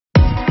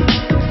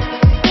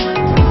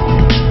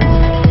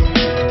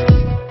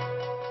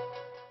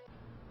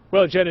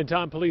Well, Jen and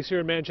Tom, police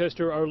here in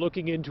Manchester are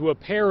looking into a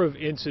pair of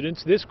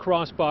incidents. This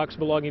crossbox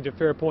belonging to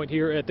FairPoint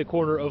here at the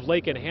corner of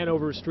Lake and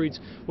Hanover Streets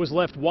was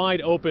left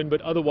wide open,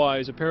 but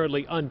otherwise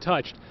apparently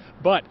untouched.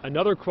 But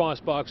another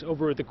crossbox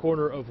over at the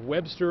corner of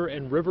Webster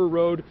and River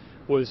Road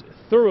was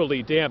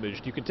thoroughly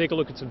damaged. You can take a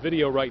look at some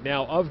video right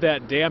now of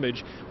that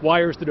damage.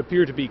 Wires that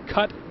appear to be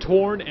cut,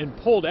 torn, and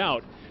pulled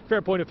out.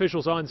 FairPoint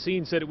officials on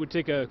scene said it would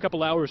take a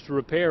couple hours to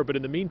repair, but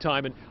in the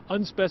meantime, an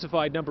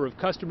unspecified number of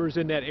customers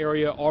in that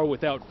area are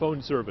without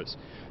phone service.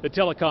 The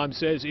telecom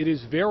says it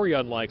is very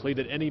unlikely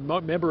that any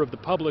member of the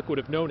public would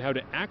have known how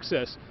to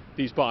access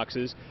these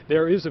boxes.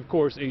 There is, of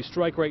course, a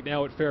strike right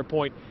now at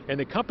FairPoint, and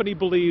the company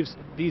believes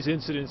these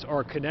incidents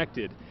are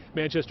connected.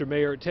 Manchester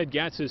Mayor Ted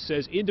Gatsis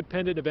says,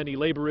 independent of any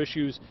labor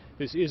issues,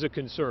 this is a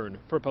concern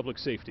for public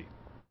safety.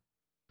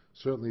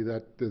 Certainly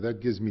that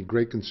gives me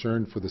great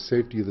concern for the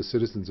safety of the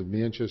citizens of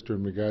Manchester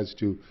in regards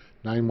to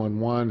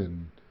 911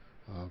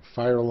 and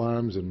fire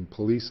alarms and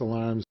police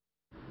alarms.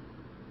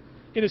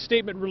 In a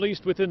statement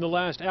released within the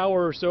last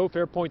hour or so,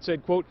 FairPoint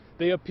said, quote,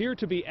 "They appear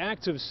to be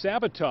acts of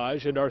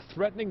sabotage and are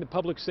threatening the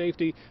public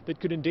safety that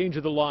could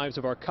endanger the lives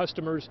of our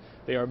customers.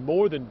 They are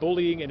more than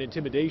bullying and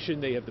intimidation.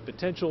 They have the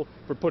potential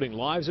for putting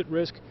lives at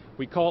risk.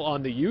 We call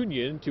on the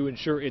union to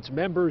ensure its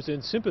members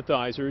and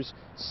sympathizers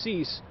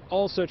cease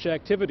all such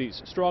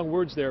activities." Strong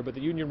words there, but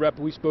the union rep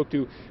we spoke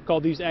to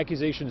called these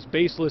accusations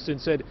baseless and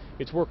said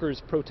its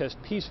workers protest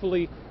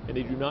peacefully and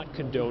they do not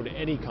condone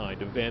any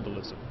kind of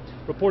vandalism.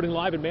 Reporting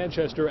live in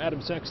Manchester,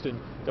 Adam Sexton,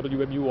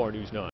 WMUR News 9.